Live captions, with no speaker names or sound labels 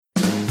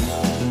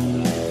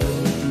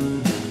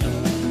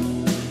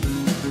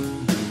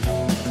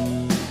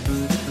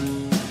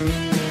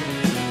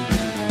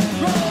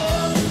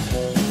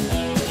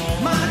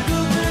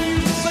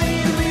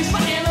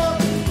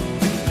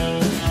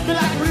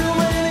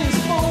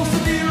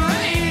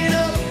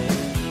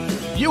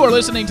You are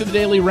listening to the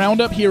Daily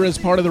Roundup here as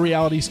part of the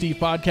Reality Steve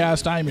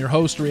podcast. I am your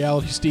host,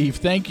 Reality Steve.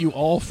 Thank you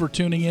all for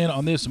tuning in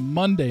on this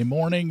Monday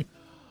morning.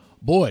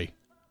 Boy,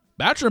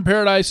 Bachelor in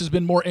Paradise has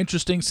been more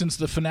interesting since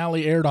the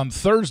finale aired on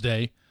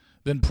Thursday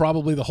than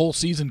probably the whole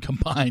season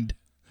combined.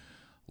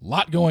 A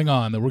lot going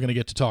on that we're going to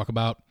get to talk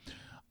about.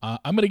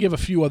 I'm going to give a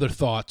few other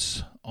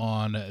thoughts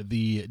on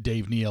the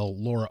Dave Neal,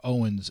 Laura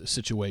Owens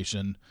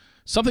situation,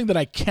 something that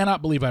I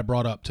cannot believe I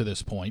brought up to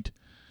this point.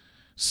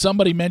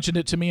 Somebody mentioned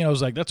it to me, and I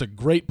was like, that's a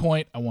great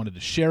point. I wanted to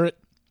share it.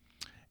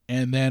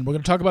 And then we're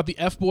going to talk about the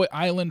F-Boy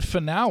Island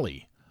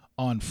finale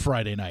on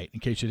Friday night,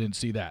 in case you didn't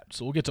see that.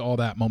 So we'll get to all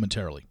that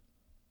momentarily.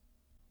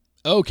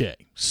 Okay,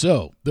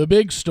 so the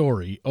big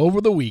story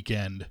over the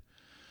weekend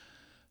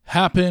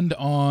happened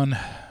on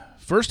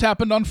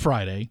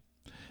Friday.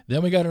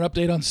 Then we got an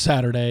update on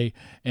Saturday,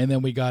 and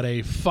then we got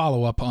a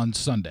follow-up on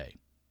Sunday.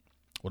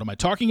 What am I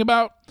talking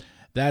about?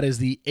 That is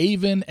the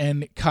Aven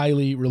and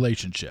Kylie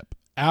relationship.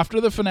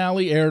 After the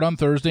finale aired on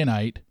Thursday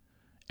night,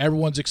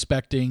 everyone's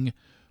expecting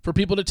for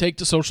people to take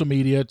to social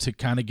media to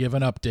kind of give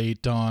an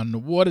update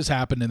on what has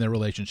happened in their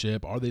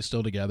relationship. Are they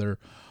still together?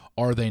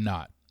 Are they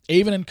not?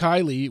 Aven and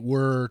Kylie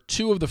were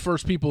two of the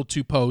first people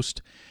to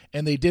post,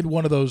 and they did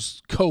one of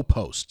those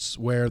co-posts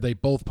where they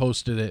both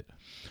posted it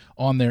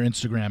on their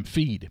Instagram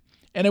feed.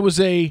 And it was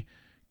a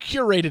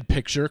curated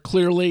picture,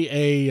 clearly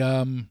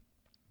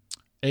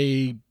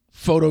a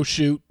photo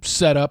shoot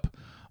setup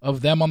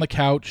of them on the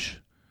couch,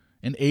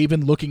 and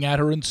Aven looking at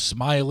her and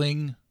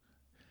smiling,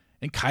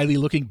 and Kylie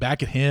looking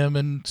back at him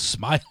and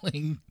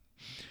smiling.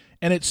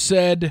 And it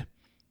said,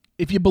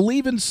 if you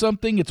believe in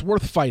something, it's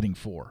worth fighting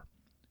for.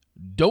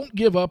 Don't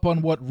give up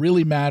on what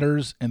really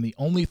matters, and the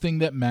only thing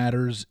that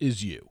matters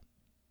is you.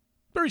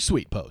 Very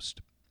sweet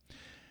post.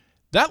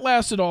 That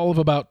lasted all of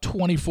about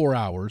 24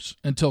 hours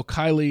until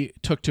Kylie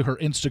took to her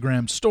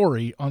Instagram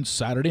story on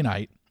Saturday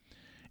night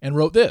and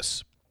wrote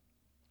this.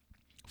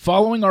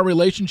 Following our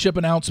relationship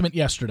announcement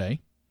yesterday,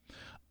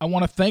 I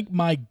want to thank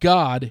my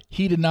God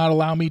he did not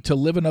allow me to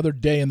live another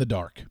day in the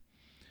dark.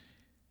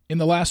 In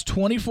the last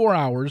 24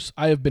 hours,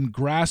 I have been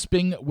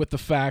grasping with the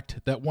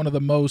fact that one of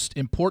the most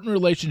important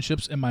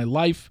relationships in my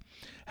life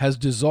has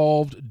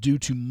dissolved due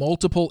to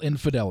multiple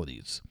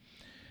infidelities.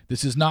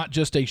 This is not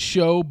just a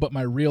show, but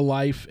my real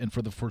life, and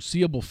for the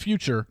foreseeable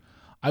future,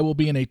 I will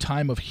be in a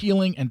time of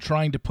healing and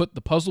trying to put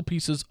the puzzle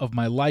pieces of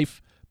my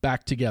life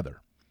back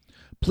together.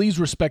 Please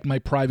respect my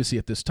privacy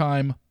at this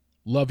time.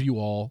 Love you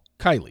all,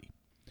 Kylie.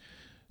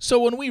 So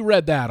when we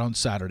read that on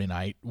Saturday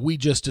night, we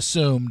just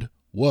assumed,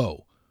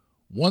 whoa,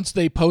 once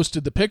they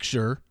posted the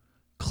picture,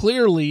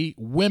 clearly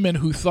women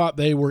who thought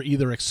they were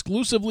either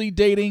exclusively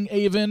dating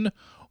Aven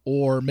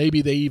or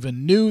maybe they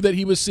even knew that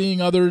he was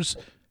seeing others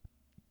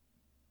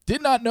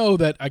did not know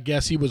that, I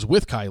guess, he was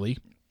with Kylie.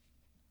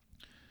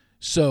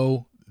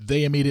 So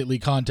they immediately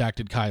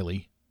contacted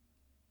Kylie.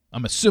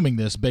 I'm assuming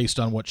this based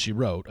on what she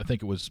wrote. I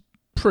think it was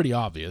pretty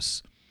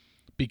obvious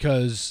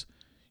because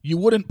you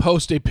wouldn't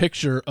post a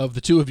picture of the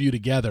two of you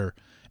together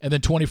and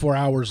then 24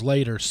 hours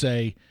later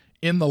say,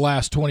 in the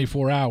last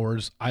 24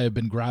 hours, I have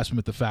been grasping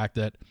with the fact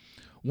that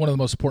one of the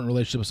most important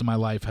relationships in my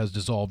life has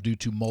dissolved due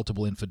to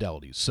multiple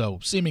infidelities. So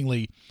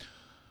seemingly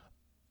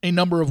a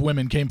number of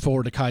women came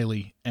forward to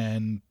Kylie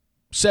and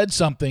said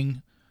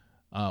something.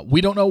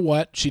 We don't know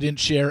what. She didn't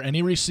share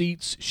any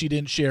receipts. She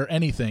didn't share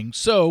anything.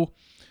 So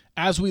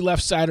as we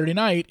left Saturday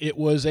night, it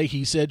was a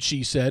he said,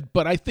 she said.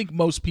 But I think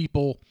most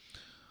people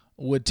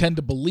would tend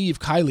to believe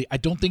Kylie. I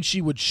don't think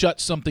she would shut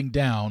something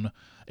down,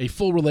 a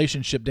full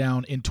relationship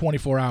down in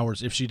 24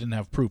 hours if she didn't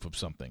have proof of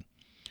something.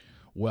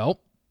 Well,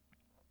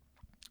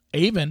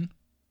 Aven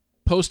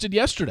posted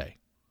yesterday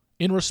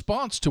in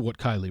response to what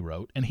Kylie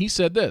wrote, and he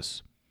said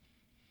this.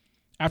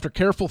 After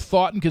careful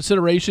thought and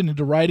consideration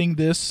into writing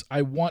this,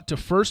 I want to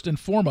first and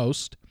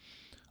foremost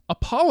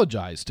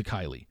apologize to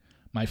Kylie,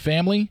 my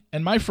family,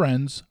 and my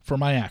friends for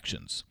my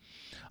actions.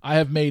 I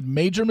have made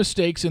major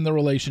mistakes in the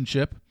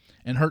relationship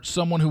and hurt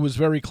someone who was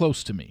very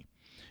close to me.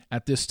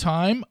 At this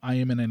time, I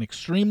am in an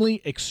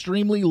extremely,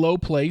 extremely low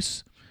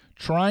place,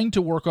 trying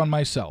to work on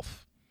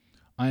myself.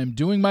 I am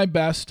doing my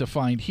best to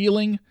find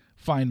healing,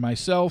 find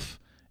myself,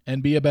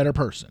 and be a better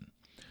person.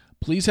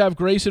 Please have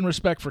grace and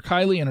respect for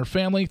Kylie and her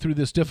family through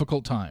this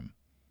difficult time.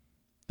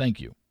 Thank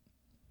you.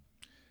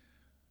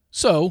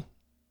 So,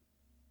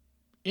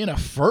 in a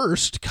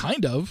first,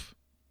 kind of,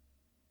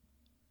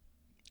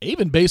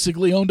 Aven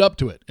basically owned up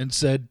to it and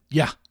said,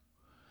 yeah.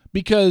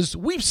 Because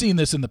we've seen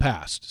this in the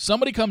past.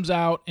 Somebody comes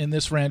out in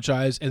this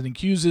franchise and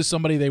accuses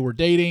somebody they were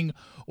dating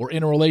or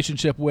in a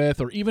relationship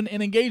with or even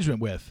in engagement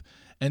with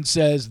and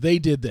says they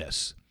did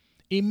this.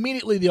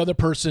 Immediately the other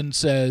person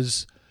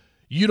says,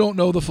 you don't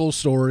know the full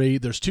story.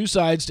 There's two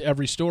sides to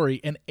every story.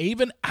 And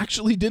Aven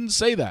actually didn't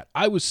say that.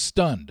 I was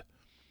stunned.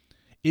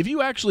 If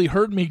you actually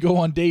heard me go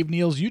on Dave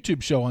Neal's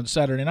YouTube show on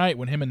Saturday night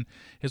when him and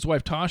his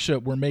wife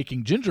Tasha were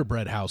making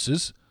gingerbread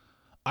houses,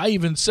 I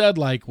even said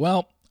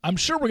well, I'm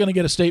sure we're going to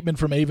get a statement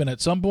from Aven at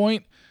some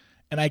point,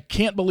 and I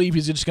can't believe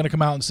he's just going to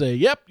come out and say,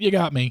 yep, you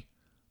got me.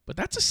 But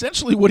that's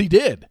essentially what he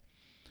did.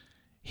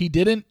 He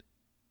didn't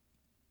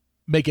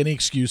make any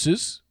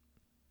excuses.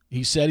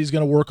 He said he's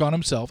going to work on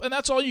himself, and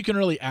that's all you can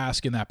really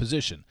ask in that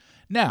position.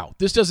 Now,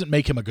 this doesn't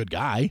make him a good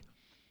guy.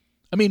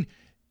 I mean,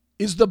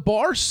 is the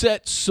bar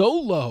set so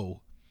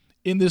low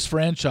in this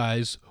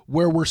franchise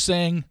where we're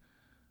saying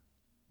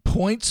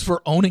points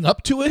for owning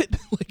up to it?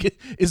 Like,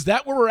 is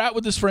that where we're at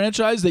with this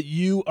franchise, that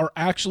you are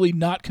actually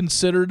not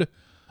considered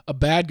a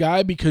bad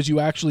guy because you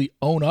actually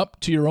own up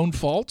to your own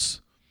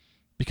faults?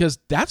 Because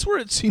that's where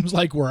it seems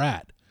like we're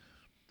at.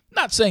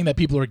 Not saying that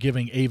people are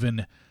giving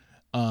Avon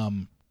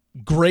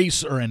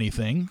grace or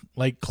anything.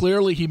 Like,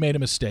 clearly he made a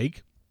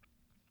mistake.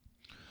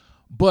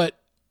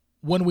 But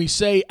when we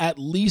say at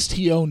least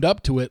he owned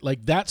up to it,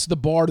 like, that's the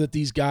bar that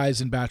these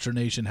guys in Bachelor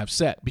Nation have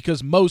set,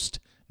 because most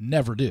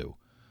never do.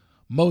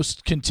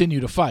 Most continue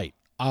to fight,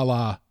 a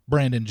la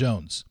Brandon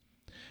Jones.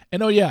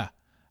 And oh yeah,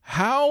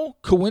 how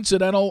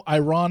coincidental,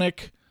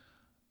 ironic,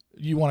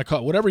 you want to call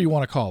it, whatever you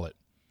want to call it,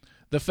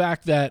 the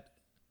fact that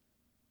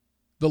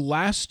the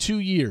last 2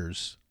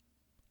 years,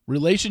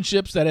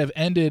 relationships that have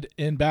ended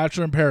in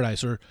Bachelor in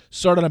Paradise, or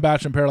started on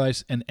Bachelor in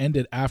Paradise and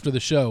ended after the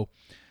show,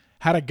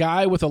 had a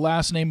guy with the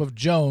last name of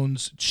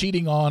Jones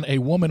cheating on a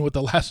woman with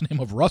the last name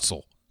of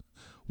Russell.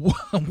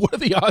 What are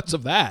the odds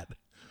of that?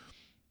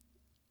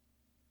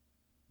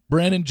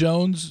 Brandon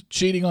Jones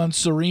cheating on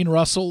Serene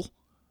Russell.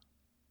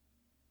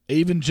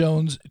 Avon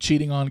Jones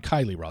cheating on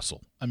Kylie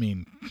Russell. I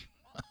mean,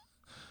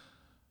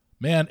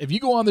 man, if you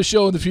go on the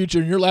show in the future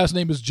and your last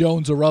name is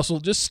Jones or Russell,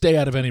 just stay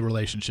out of any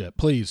relationship,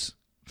 please.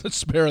 Let's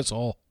spare us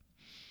all.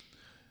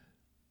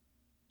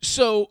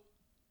 So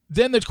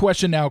then the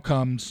question now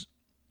comes,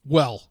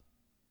 well,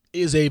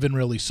 is Avon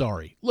really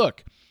sorry?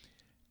 Look,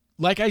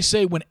 like I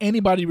say, when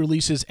anybody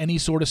releases any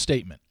sort of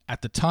statement,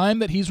 at the time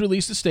that he's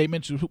released a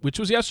statement, which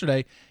was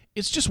yesterday,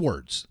 it's just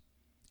words.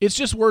 It's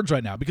just words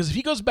right now. Because if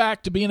he goes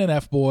back to being an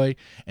F-boy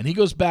and he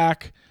goes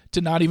back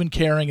to not even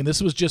caring, and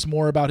this was just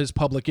more about his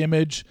public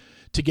image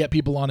to get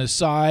people on his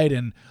side,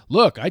 and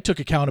look, I took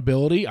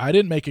accountability. I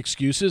didn't make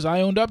excuses.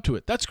 I owned up to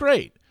it. That's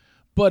great.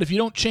 But if you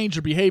don't change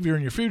your behavior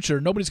in your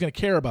future, nobody's going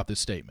to care about this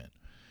statement.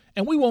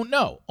 And we won't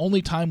know.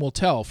 Only time will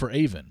tell for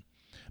Avon.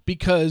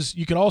 Because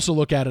you can also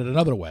look at it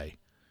another way.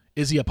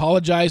 Is he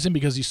apologizing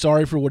because he's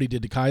sorry for what he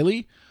did to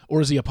Kylie? Or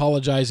is he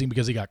apologizing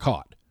because he got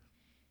caught?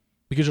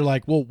 Because you're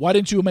like, well, why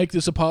didn't you make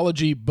this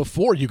apology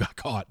before you got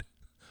caught?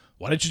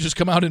 Why didn't you just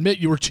come out and admit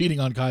you were cheating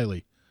on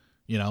Kylie?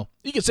 You know,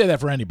 you can say that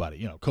for anybody.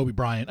 You know, Kobe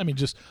Bryant. I mean,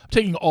 just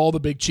taking all the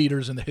big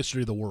cheaters in the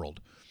history of the world.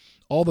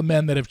 All the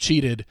men that have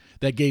cheated,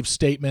 that gave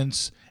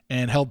statements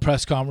and held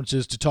press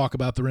conferences to talk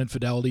about their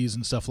infidelities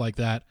and stuff like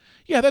that.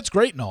 Yeah, that's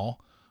great and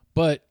all.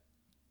 But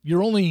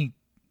you're only...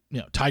 You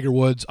know, Tiger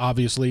Woods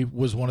obviously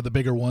was one of the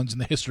bigger ones in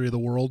the history of the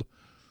world.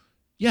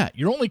 Yeah,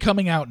 you're only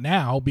coming out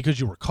now because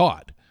you were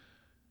caught.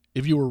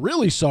 If you were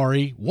really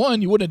sorry,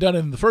 one, you wouldn't have done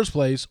it in the first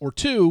place, or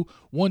two,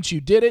 once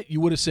you did it, you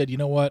would have said, you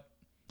know what,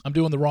 I'm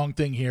doing the wrong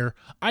thing here.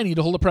 I need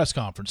to hold a press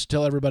conference to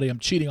tell everybody I'm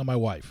cheating on my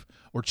wife,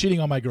 or cheating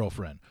on my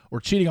girlfriend,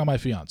 or cheating on my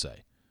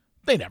fiance.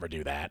 They never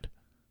do that.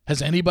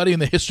 Has anybody in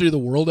the history of the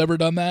world ever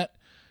done that?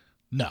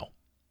 No.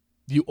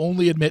 You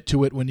only admit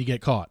to it when you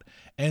get caught.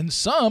 And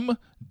some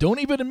don't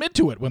even admit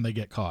to it when they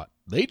get caught.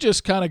 They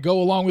just kind of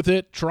go along with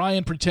it, try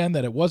and pretend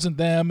that it wasn't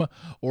them,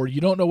 or you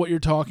don't know what you're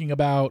talking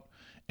about,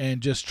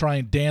 and just try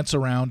and dance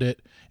around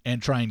it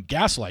and try and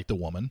gaslight the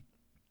woman.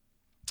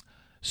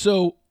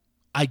 So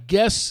I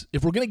guess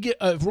if we're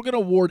gonna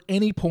award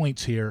any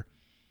points here,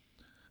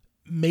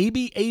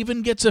 maybe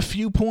Avon gets a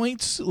few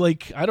points,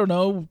 like, I don't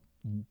know,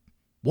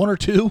 1 or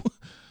 2,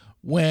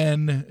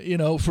 when, you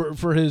know,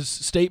 for his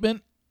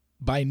statement,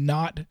 by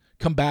not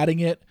combating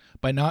it,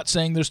 by not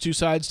saying there's two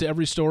sides to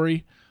every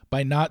story,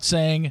 by not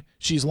saying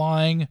she's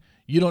lying,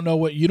 you don't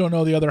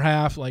know the other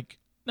half. Like,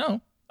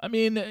 no, I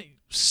mean,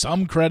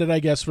 some credit, I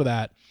guess, for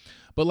that.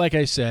 But like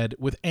I said,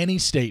 with any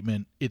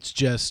statement, it's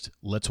just,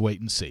 let's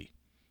wait and see.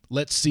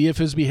 Let's see if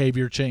his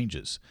behavior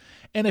changes.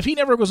 And if he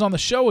never goes on the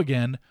show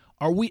again,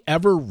 are we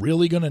ever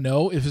really going to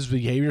know if his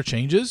behavior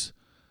changes?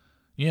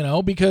 You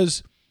know,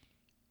 because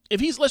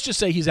if let's just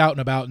say he's out and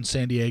about in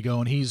San Diego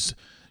and he's,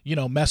 you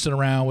know, messing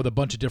around with a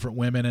bunch of different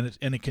women,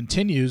 and it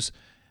continues,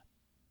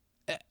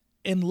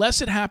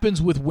 unless it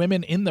happens with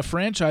women in the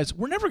franchise,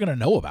 we're never going to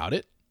know about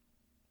it.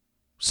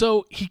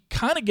 So he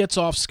kind of gets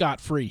off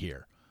scot-free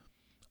here,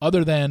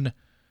 other than,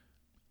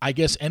 I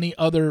guess, any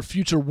other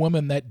future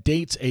woman that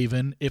dates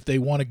Avon. If they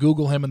want to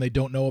Google him and they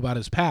don't know about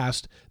his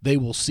past, they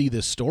will see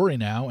this story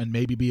now and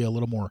maybe be a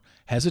little more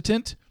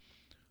hesitant.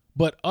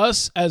 But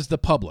us as the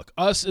public,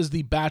 us as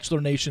the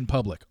Bachelor Nation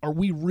public, are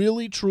we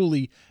really,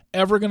 truly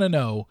ever going to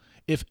know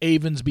if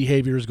Avon's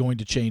behavior is going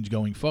to change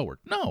going forward?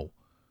 No,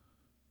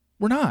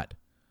 we're not.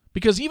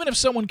 Because even if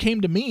someone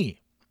came to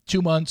me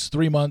 2 months,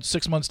 3 months,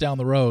 6 months down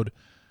the road,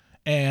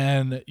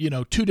 and, you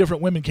know, 2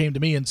 different women came to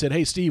me and said,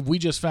 hey, Steve, we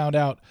just found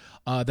out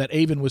that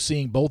Avon was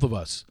seeing both of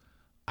us,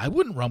 I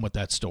wouldn't run with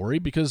that story,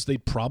 because they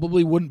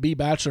probably wouldn't be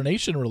Bachelor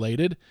Nation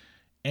related,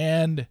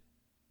 and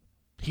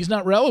he's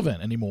not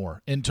relevant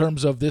anymore in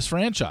terms of this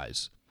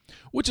franchise.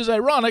 which is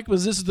ironic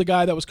because this is the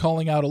guy that was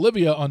calling out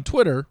Olivia on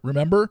Twitter,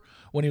 remember?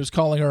 When he was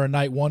calling her a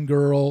night one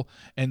girl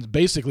and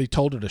basically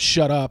told her to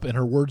shut up and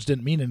her words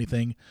didn't mean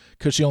anything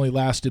because she only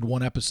lasted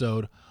one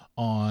episode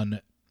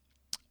on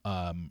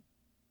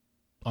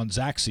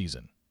Zach's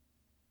season.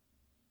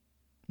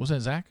 Wasn't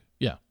it Zach?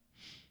 Yeah.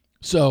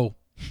 So,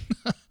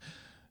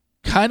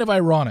 kind of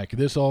ironic.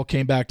 This all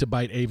came back to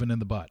bite Avon in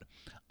the butt.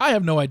 I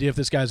have no idea if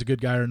this guy's a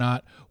good guy or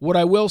not. What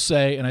I will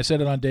say, and I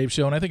said it on Dave's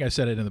show, and I think I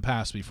said it in the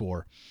past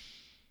before,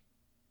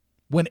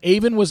 when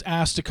Avon was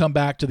asked to come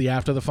back to the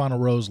After the Final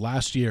Rose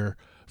last year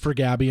for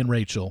Gabby and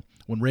Rachel,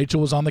 when Rachel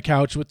was on the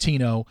couch with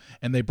Tino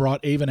and they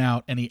brought Avon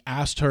out and he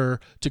asked her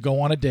to go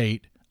on a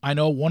date, I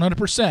know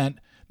 100%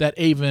 that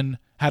Avon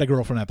had a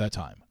girlfriend at that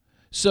time.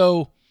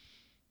 So,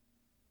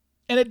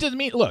 and it didn't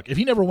mean, look, if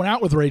he never went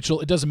out with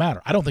Rachel, it doesn't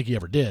matter. I don't think he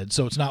ever did.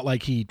 So it's not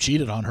like he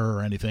cheated on her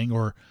or anything.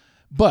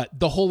 But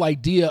the whole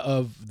idea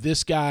of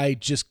this guy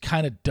just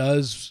kind of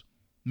does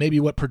maybe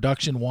what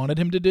production wanted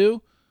him to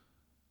do.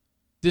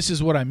 This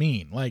is what I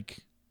mean. Like,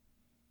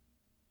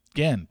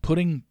 again,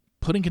 putting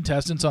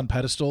contestants on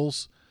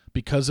pedestals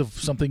because of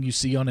something you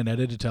see on an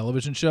edited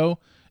television show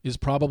is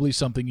probably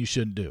something you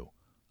shouldn't do.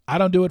 I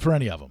don't do it for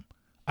any of them.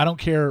 I don't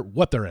care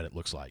what their edit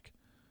looks like.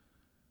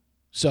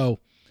 So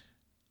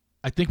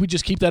I think we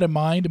just keep that in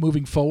mind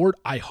moving forward.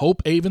 I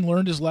hope Avon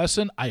learned his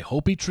lesson. I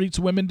hope he treats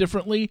women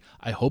differently.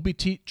 I hope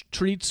he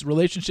treats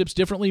relationships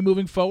differently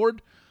moving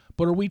forward.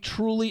 But are we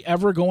truly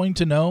ever going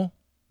to know?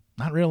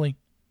 Not really.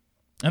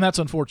 And that's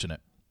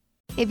unfortunate.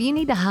 If you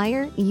need to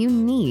hire, you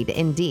need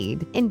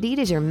Indeed. Indeed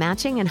is your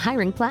matching and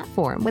hiring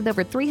platform with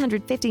over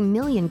 350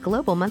 million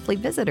global monthly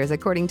visitors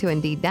according to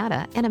Indeed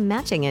data and a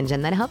matching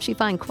engine that helps you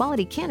find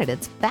quality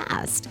candidates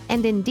fast.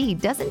 And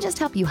Indeed doesn't just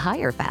help you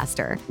hire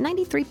faster.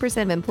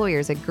 93% of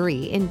employers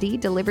agree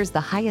Indeed delivers the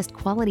highest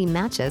quality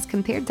matches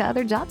compared to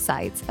other job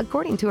sites,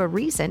 according to a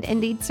recent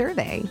Indeed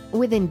survey.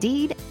 With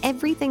Indeed,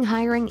 everything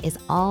hiring is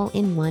all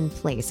in one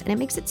place, and it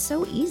makes it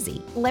so easy.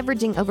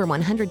 Leveraging over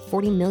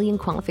 140 million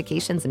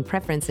qualifications and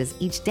preferences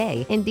each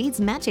day, Indeed's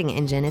matching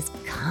engine is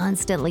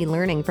constantly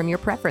learning from your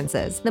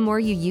preferences. The more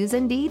you use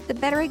Indeed, the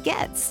better it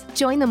gets.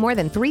 Join the more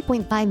than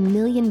 3.5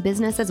 million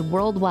businesses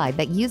worldwide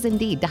that use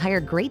Indeed to hire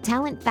great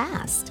talent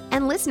fast.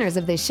 And listeners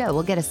of this show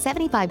will get a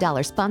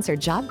 $75 sponsored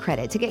job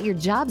credit to get your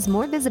jobs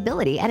more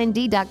visibility at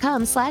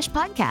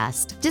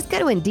Indeed.com/podcast. Just go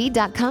to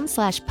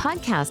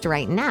Indeed.com/podcast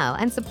right now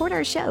and support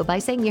our show by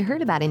saying you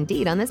heard about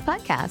Indeed on this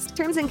podcast.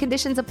 Terms and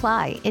conditions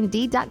apply.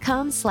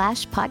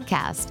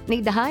 Indeed.com/podcast.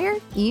 Need to hire?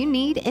 You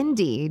need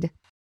Indeed.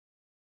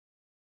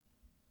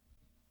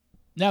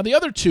 Now, the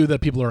other two that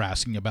people are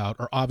asking about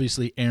are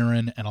obviously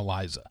Aaron and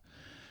Eliza.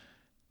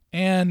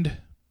 And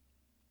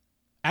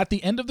at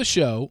the end of the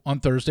show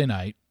on Thursday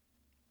night,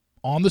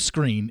 on the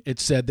screen, it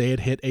said they had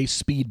hit a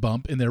speed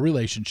bump in their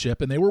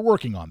relationship and they were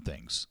working on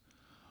things.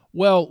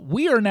 Well,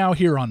 we are now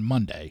here on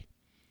Monday,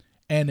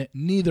 and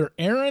neither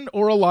Aaron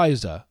or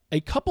Eliza,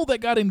 a couple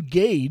that got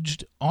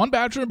engaged on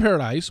Bachelor in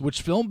Paradise,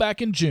 which filmed back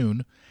in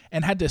June,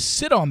 and had to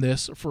sit on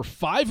this for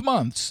 5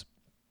 months,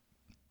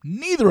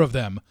 neither of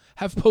them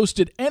have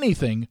posted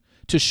anything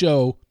to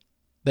show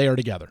they are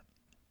together.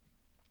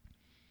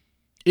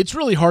 It's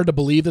really hard to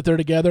believe that they're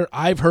together.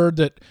 I've heard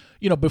that,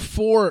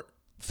 before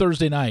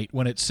Thursday night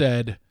when it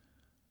said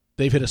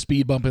they've hit a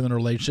speed bump in their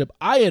relationship,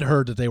 I had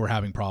heard that they were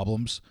having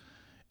problems.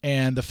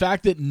 And the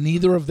fact that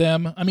neither of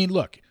them,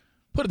 look,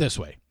 put it this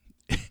way.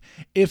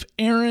 If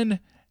Aaron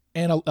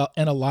and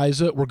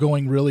Eliza were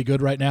going really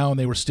good right now and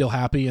they were still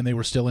happy and they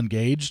were still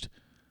engaged,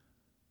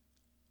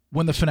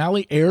 when the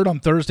finale aired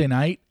on Thursday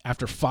night,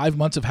 after 5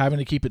 months of having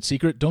to keep it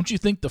secret, don't you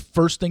think the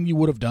first thing you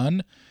would have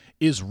done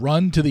is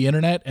run to the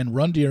internet and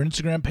run to your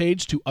Instagram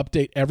page to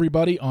update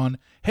everybody on,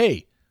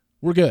 hey,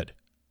 we're good.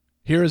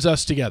 Here is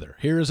us together.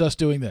 Here is us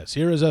doing this.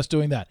 Here is us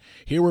doing that.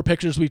 Here were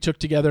pictures we took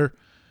together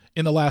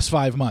in the last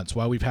 5 months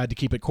while we've had to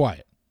keep it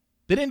quiet.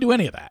 They didn't do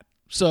any of that.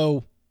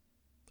 So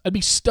I'd be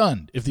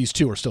stunned if these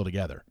two are still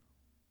together.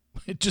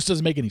 It just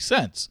doesn't make any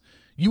sense.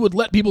 You would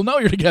let people know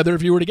you're together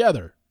if you were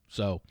together.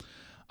 So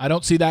I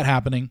don't see that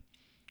happening.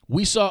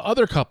 We saw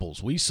other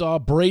couples. We saw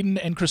Braden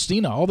and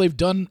Christina. All they've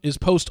done is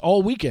post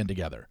all weekend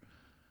together.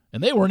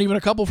 And they weren't even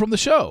a couple from the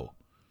show.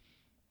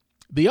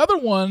 The other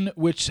one,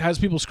 which has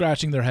people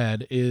scratching their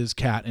head, is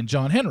Kat and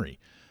John Henry.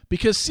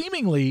 Because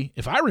seemingly,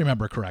 if I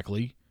remember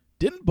correctly,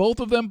 didn't both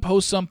of them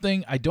post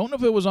something? I don't know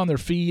if it was on their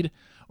feed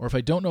or if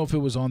I don't know if it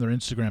was on their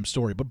Instagram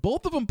story. But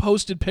both of them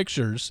posted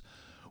pictures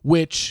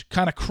which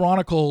kind of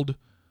chronicled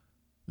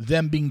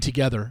them being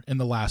together in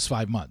the last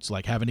 5 months,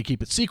 like having to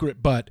keep it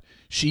secret, but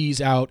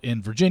she's out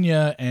in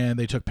Virginia and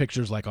they took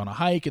pictures like on a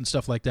hike and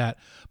stuff like that.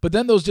 But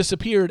then those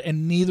disappeared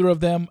and neither of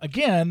them,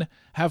 again,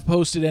 have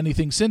posted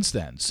anything since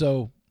then.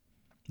 So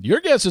your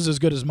guess is as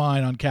good as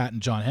mine on Kat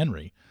and John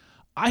Henry.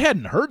 I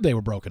hadn't heard they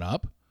were broken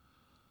up,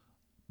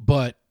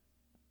 but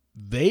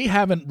they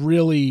haven't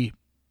really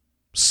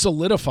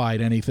solidified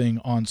anything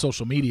on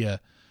social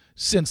media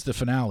since the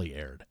finale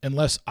aired,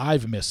 unless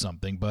I've missed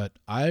something. But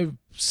I've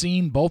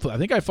seen both. I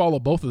think I follow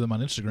both of them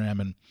on Instagram,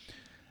 and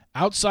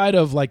outside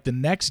of like the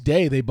next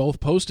day, they both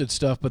posted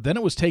stuff, but then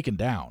it was taken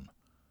down.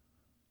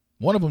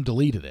 One of them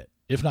deleted it,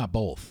 if not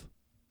both.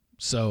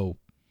 So,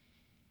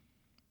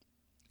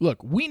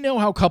 look, we know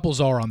how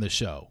couples are on this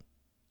show,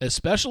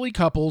 especially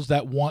couples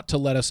that want to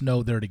let us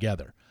know they're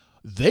together.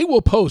 They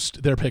will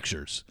post their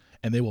pictures,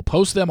 and they will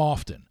post them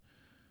often.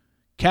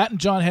 Kat and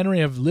John Henry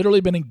have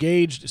literally been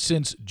engaged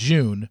since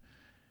June.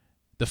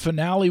 The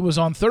finale was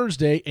on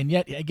Thursday, and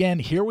yet, again,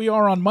 here we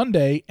are on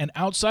Monday, and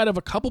outside of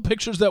a couple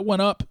pictures that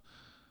went up,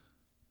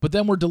 but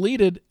then were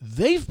deleted,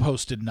 they've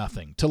posted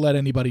nothing to let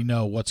anybody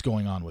know what's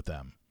going on with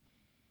them.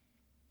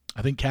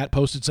 I think Kat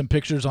posted some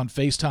pictures on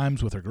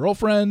FaceTimes with her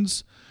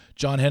girlfriends.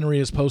 John Henry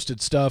has posted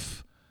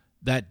stuff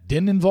that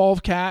didn't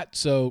involve Kat,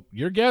 so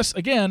your guess,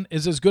 again,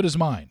 is as good as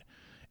mine.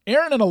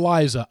 Aaron and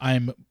Eliza,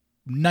 I'm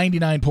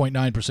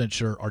 99.9%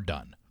 sure, are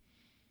done.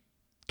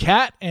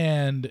 Kat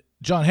and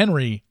John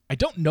Henry, I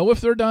don't know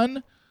if they're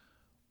done,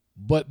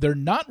 but they're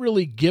not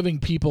really giving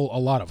people a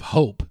lot of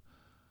hope.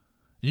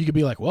 You could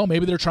be like, well,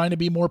 maybe they're trying to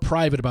be more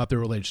private about their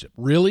relationship.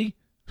 Really?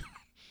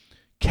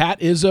 Kat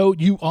Izzo,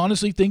 you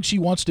honestly think she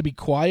wants to be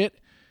quiet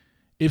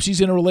if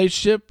she's in a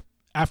relationship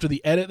after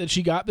the edit that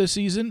she got this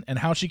season and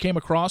how she came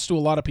across to a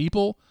lot of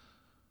people?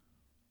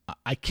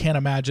 I can't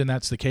imagine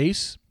that's the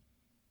case.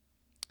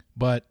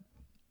 But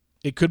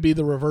it could be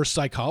the reverse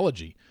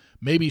psychology.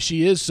 Maybe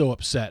she is so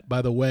upset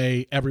by the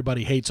way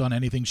everybody hates on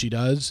anything she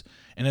does,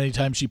 and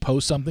anytime she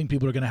posts something,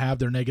 people are going to have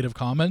their negative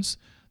comments,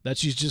 that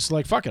she's just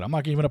like, fuck it, I'm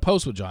not even going to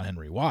post with John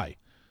Henry. Why?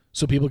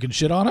 So people can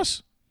shit on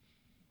us?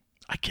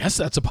 I guess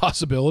that's a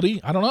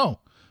possibility. I don't know.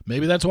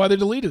 Maybe that's why they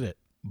deleted it.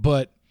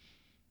 But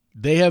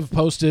they have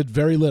posted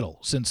very little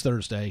since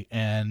Thursday,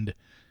 and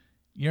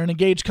you're an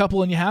engaged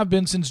couple, and you have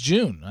been since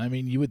June. I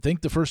mean, you would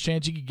think the first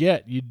chance you could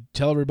get, you'd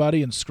tell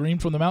everybody and scream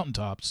from the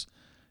mountaintops,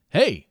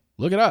 hey,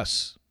 look at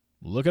us.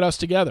 Look at us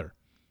together.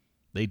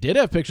 They did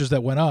have pictures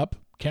that went up.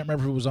 Can't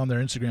remember if it was on their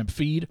Instagram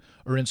feed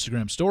or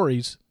Instagram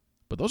stories,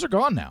 but those are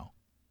gone now.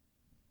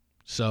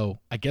 So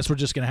I guess we're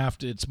just going to have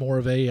to, it's more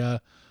of a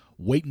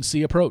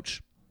wait-and-see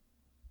approach.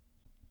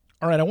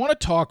 All right, I want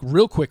to talk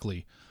real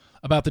quickly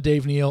about the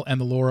Dave Neal and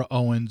the Laura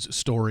Owens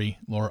story.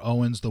 Laura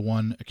Owens, the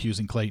one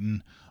accusing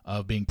Clayton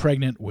of being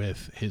pregnant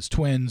with his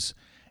twins.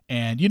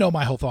 And you know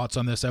my whole thoughts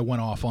on this. I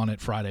went off on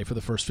it Friday for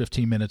the first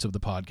 15 minutes of the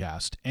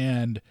podcast.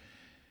 And,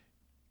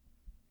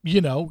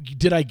 you know,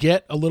 did I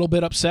get a little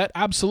bit upset?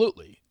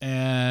 Absolutely.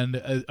 And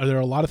are there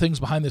a lot of things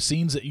behind the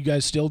scenes that you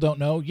guys still don't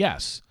know?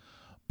 Yes.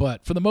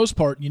 But for the most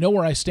part, you know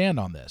where I stand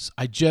on this.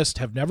 I just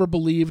have never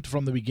believed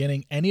from the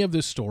beginning any of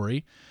this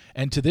story.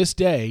 And to this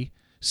day,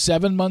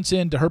 7 months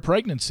into her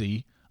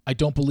pregnancy, I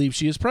don't believe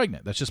she is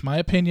pregnant. That's just my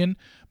opinion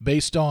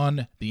based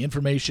on the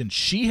information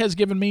she has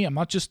given me. I'm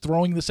not just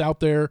throwing this out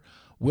there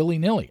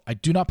willy-nilly. I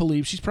do not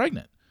believe she's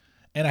pregnant.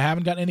 And I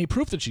haven't gotten any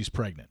proof that she's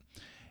pregnant.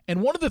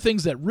 And one of the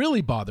things that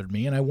really bothered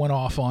me, and I went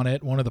off on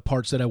it, one of the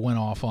parts that I went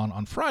off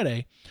on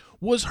Friday,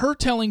 was her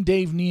telling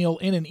Dave Neal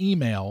in an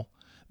email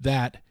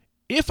that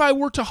if I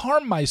were to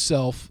harm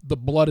myself, the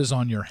blood is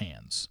on your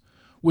hands,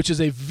 which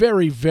is a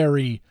very,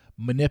 very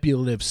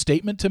manipulative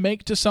statement to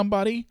make to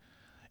somebody.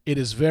 It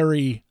is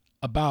very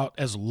about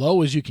as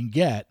low as you can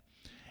get.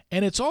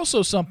 And it's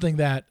also something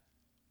that,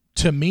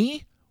 to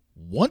me,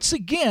 once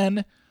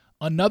again,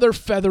 another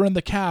feather in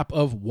the cap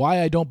of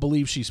why I don't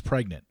believe she's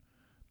pregnant.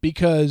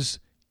 Because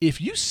if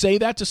you say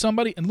that to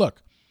somebody, and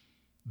look,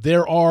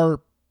 there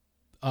are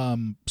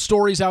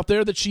stories out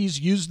there that she's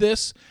used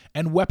this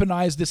and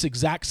weaponized this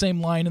exact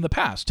same line in the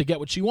past to get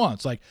what she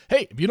wants. Like,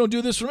 hey, if you don't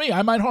do this for me,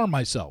 I might harm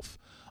myself.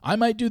 I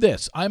might do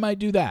this. I might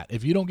do that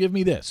if you don't give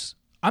me this.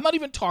 I'm not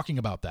even talking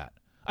about that.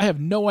 I have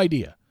no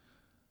idea.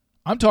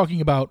 I'm talking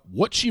about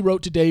what she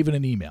wrote to Dave in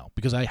an email,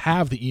 because I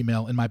have the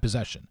email in my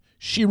possession.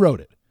 She wrote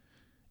it.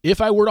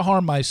 If I were to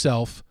harm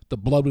myself, the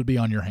blood would be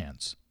on your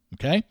hands.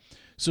 Okay?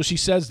 So she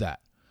says that.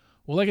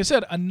 Well, like I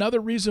said, another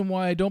reason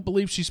why I don't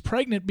believe she's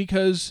pregnant,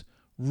 because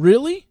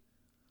really,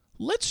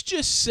 let's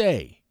just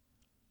say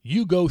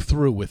you go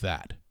through with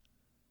that.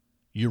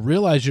 You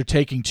realize you're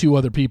taking 2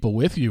 other people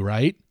with you,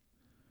 right?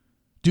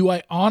 Do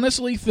I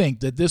honestly think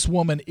that this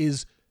woman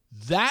is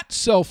that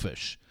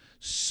selfish,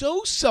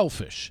 so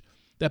selfish,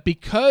 that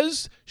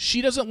because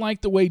she doesn't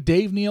like the way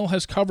Dave Neal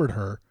has covered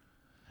her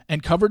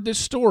and covered this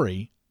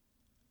story,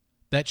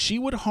 that she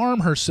would harm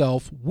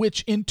herself,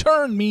 which in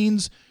turn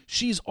means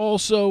she's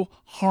also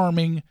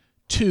harming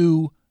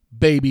 2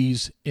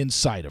 babies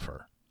inside of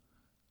her?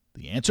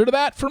 The answer to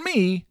that for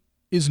me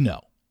is no.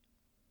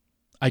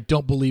 I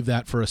don't believe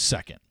that for a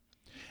second.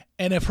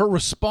 And if her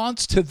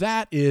response to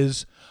that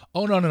is,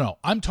 oh, no,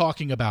 I'm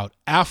talking about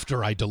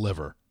after I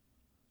deliver,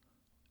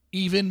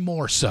 even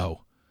more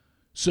so.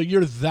 So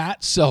you're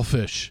that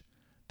selfish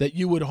that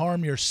you would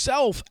harm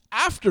yourself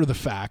after the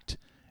fact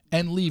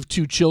and leave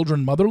 2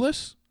 children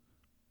motherless?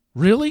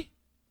 Really?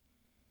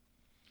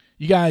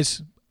 You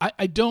guys,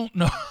 I don't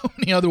know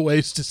any other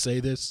ways to say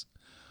this,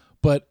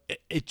 but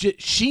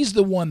she's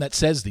the one that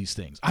says these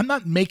things. I'm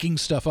not making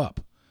stuff up.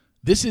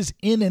 This is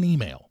in an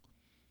email.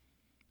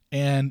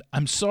 And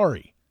I'm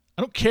sorry.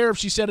 I don't care if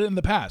she said it in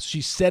the past.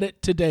 She said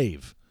it to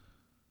Dave.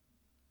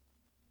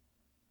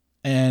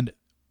 And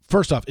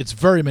first off, it's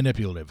very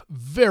manipulative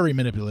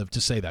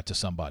to say that to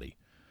somebody,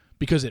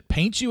 because it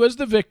paints you as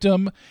the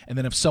victim. And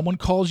then if someone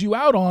calls you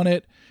out on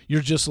it,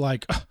 you're just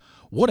like,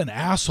 what an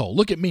asshole.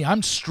 Look at me.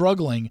 I'm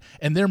struggling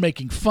and they're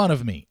making fun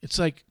of me. It's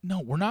like, no,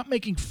 we're not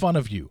making fun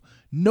of you.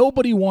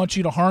 Nobody wants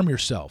you to harm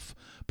yourself,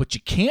 but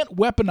you can't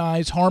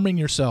weaponize harming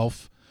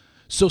yourself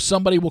so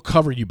somebody will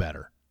cover you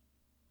better.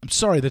 I'm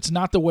sorry, that's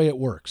not the way it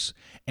works.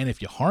 And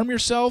if you harm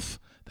yourself,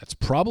 that's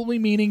probably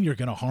meaning you're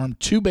going to harm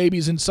 2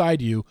 babies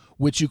inside you,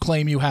 which you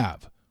claim you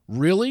have.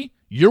 Really?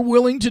 You're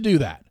willing to do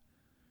that?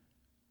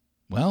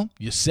 Well,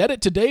 you said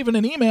it to Dave in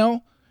an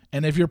email,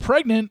 and if you're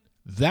pregnant,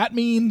 that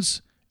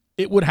means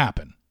it would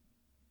happen.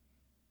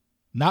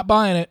 Not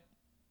buying it.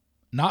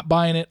 Not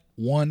buying it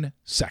 1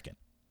 second.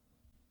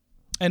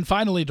 And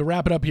finally, to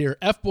wrap it up here,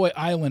 F-Boy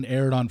Island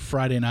aired on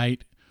Friday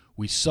night.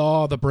 We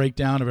saw the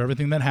breakdown of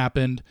everything that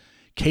happened.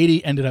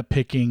 Katie ended up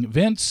picking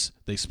Vince.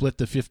 They split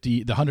the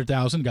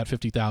 $100,000, got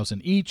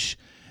 $50,000 each.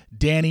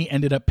 Danny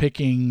ended up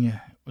picking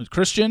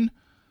Christian.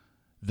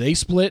 They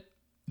split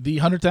the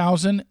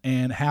 $100,000,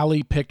 and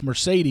Hallie picked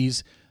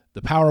Mercedes.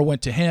 The power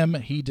went to him.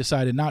 He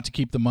decided not to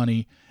keep the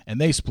money, and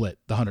they split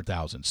the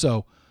 $100,000.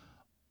 So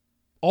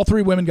all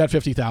 3 women got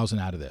 $50,000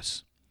 out of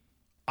this.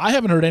 I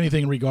haven't heard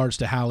anything in regards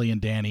to Hallie and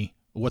Danny,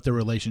 what their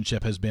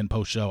relationship has been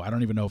post-show. I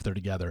don't even know if they're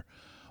together.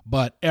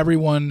 But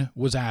everyone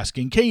was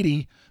asking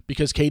Katie,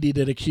 because Katie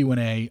did a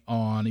Q&A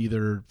on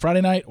either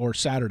Friday night or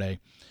Saturday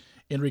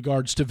in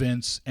regards to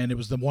Vince, and it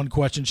was the one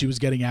question she was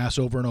getting asked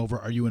over and over,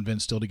 are you and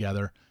Vince still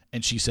together?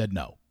 And she said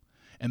no.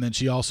 And then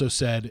she also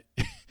said,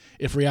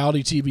 if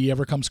reality TV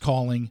ever comes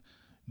calling,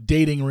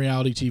 dating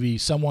reality TV,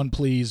 someone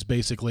please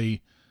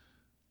basically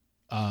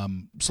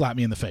slap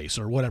me in the face,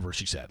 or whatever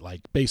she said.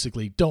 Like,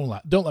 basically, don't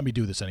let me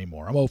do this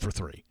anymore. I'm 0 for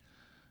 3.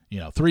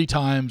 3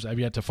 times I've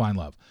yet to find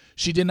love.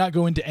 She did not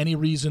go into any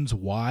reasons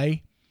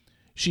why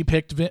she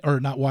picked Vince, or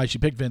not why she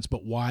picked Vince,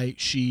 but why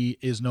she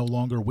is no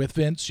longer with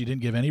Vince. She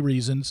didn't give any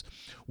reasons.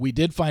 We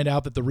did find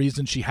out that the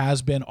reason she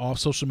has been off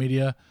social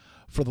media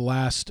for the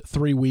last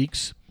 3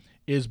 weeks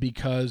is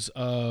because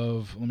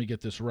of, let me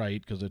get this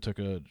right, because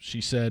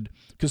she said,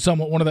 because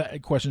one of the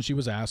questions she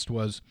was asked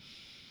was,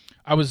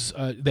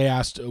 they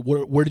asked,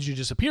 where did you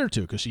disappear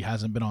to? Because she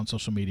hasn't been on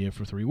social media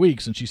for 3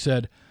 weeks. And she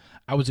said,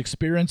 I was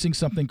experiencing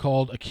something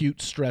called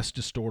acute stress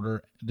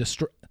disorder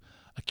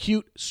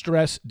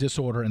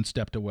and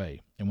stepped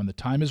away. And when the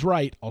time is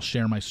right, I'll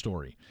share my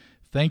story.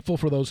 Thankful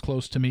for those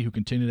close to me who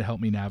continue to help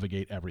me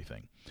navigate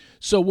everything.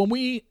 So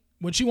when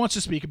she wants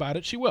to speak about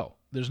it, she will.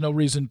 There's no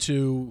reason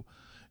to,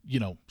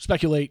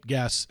 speculate,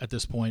 guess at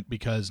this point,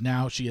 because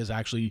now she has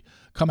actually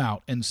come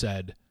out and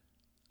said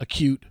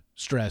acute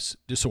stress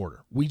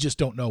disorder. We just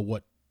don't know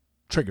what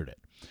triggered it.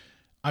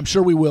 I'm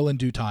sure we will in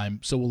due time,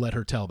 so we'll let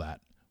her tell that.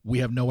 We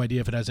have no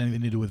idea if it has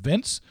anything to do with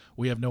Vince.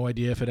 We have no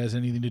idea if it has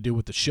anything to do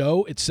with the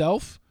show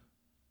itself.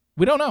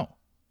 We don't know.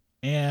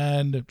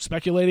 And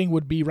speculating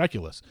would be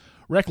reckless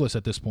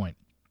at this point.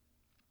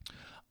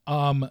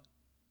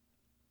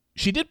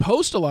 She did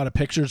post a lot of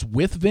pictures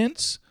with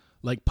Vince,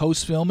 like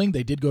post-filming.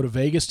 They did go to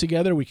Vegas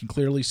together. We can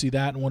clearly see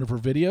that in one of her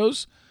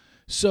videos.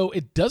 So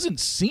it doesn't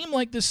seem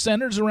like this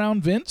centers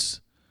around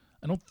Vince.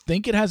 I don't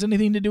think it has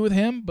anything to do with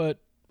him, but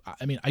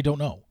I don't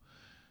know.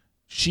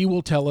 She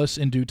will tell us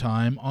in due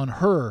time on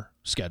her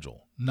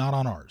schedule, not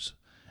on ours.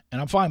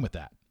 And I'm fine with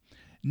that.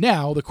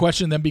 Now, the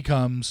question then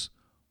becomes,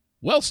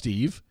 well,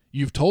 Steve,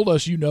 you've told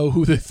us you know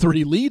who the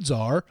 3 leads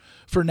are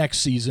for next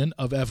season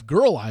of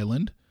F-Girl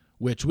Island,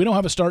 which we don't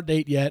have a start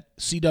date yet.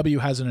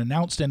 CW hasn't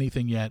announced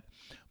anything yet,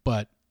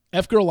 but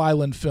F-Girl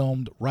Island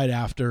filmed right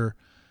after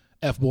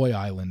F-Boy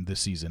Island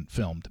this season,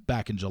 filmed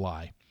back in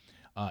July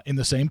in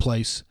the same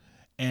place.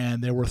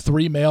 And there were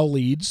 3 male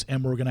leads,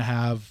 and we're going to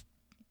have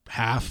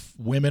half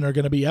women are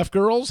going to be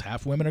F-girls,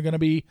 half women are going to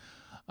be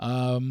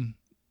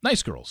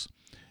nice girls.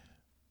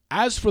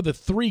 As for the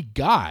 3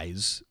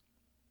 guys,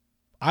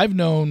 I've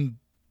known,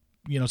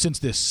 since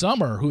this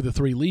summer who the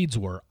 3 leads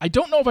were. I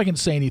don't know if I can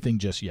say anything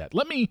just yet.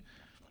 Let me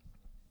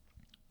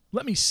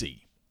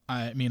see.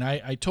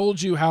 I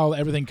told you how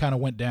everything kind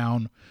of went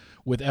down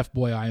with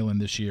F-Boy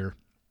Island this year.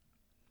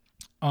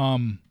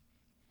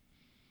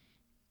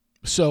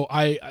 So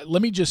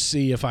let me just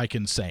see if I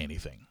can say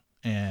anything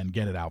and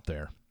get it out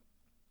there.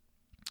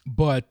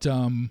 But,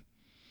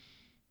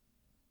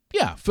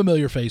 yeah,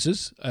 familiar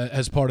faces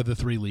as part of the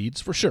 3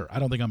 leads, for sure. I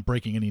don't think I'm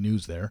breaking any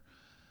news there.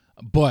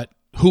 But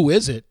who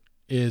is it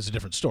is a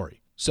different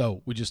story.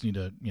 So we just need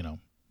to,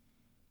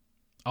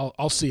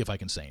 I'll see if I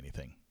can say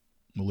anything.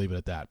 We'll leave it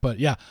at that. But,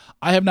 yeah,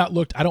 I have not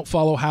looked. I don't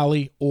follow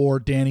Hallie or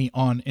Danny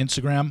on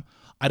Instagram.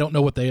 I don't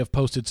know what they have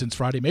posted since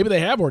Friday. Maybe they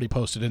have already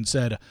posted and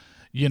said,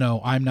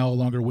 I'm no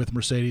longer with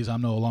Mercedes.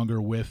 I'm no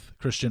longer with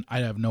Christian. I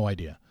have no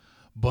idea.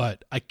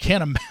 But I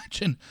can't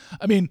imagine.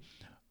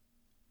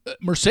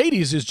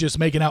 Mercedes is just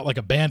making out like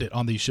a bandit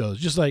on these shows.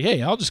 Just like,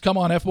 hey, I'll just come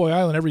on F-Boy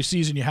Island every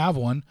season you have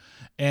one,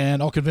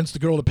 and I'll convince the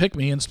girl to pick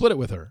me and split it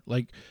with her.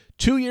 Like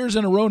 2 years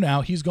in a row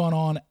now, he's gone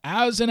on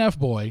as an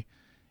F-Boy,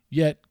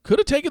 yet could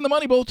have taken the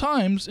money both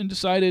times and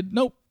decided,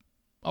 nope,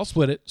 I'll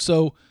split it.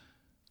 So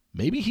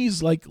maybe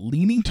he's like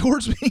leaning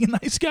towards being a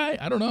nice guy.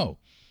 I don't know.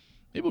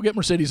 Maybe we'll get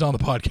Mercedes on the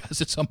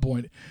podcast at some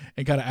point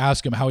and kind of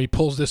ask him how he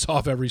pulls this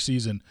off every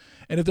season.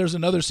 And if there's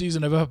another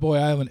season of F-Boy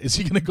Island, is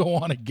he going to go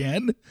on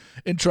again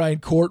and try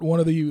and court one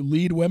of the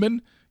lead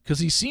women? Because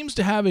he seems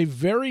to have a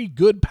very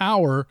good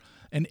power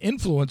and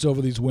influence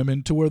over these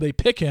women to where they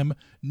pick him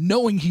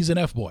knowing he's an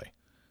F-Boy.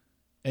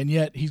 And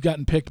yet he's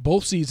gotten picked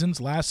both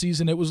seasons. Last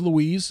season it was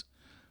Louise.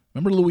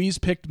 Remember, Louise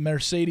picked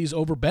Mercedes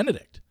over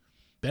Benedict.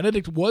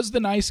 Benedict was the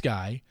nice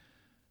guy.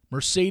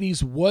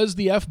 Mercedes was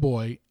the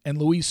F-boy, and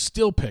Louise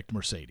still picked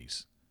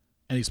Mercedes.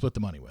 And he split the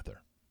money with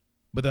her.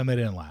 But then they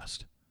didn't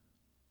last.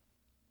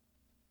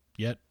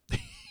 Yet,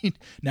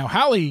 now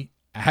Hallie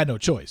had no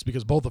choice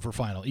because both of her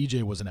final,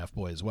 EJ was an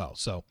F-boy as well.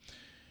 So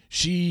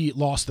she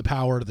lost the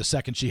power the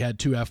second she had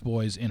 2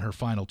 F-boys in her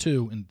final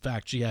 2. In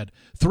fact, she had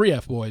 3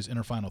 F-boys in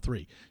her final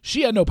 3.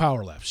 She had no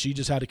power left. She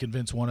just had to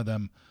convince one of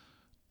them,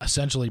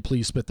 essentially,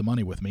 please split the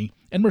money with me.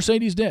 And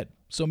Mercedes did.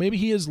 So maybe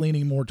he is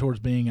leaning more towards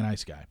being a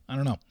nice guy. I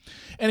don't know.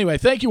 Anyway,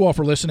 thank you all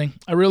for listening.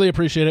 I really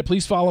appreciate it.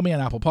 Please follow me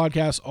on Apple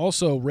Podcasts.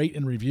 Also, rate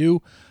and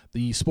review.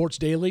 The Sports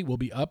Daily will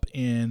be up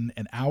in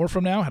an hour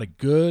from now. Had a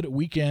good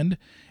weekend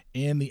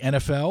in the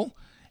NFL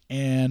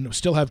and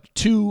still have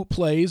 2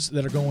 plays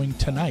that are going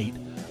tonight.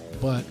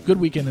 But good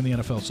weekend in the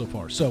NFL so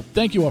far. So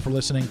thank you all for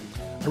listening.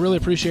 I really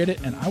appreciate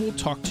it, and I will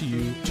talk to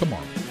you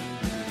tomorrow.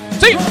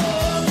 See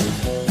you!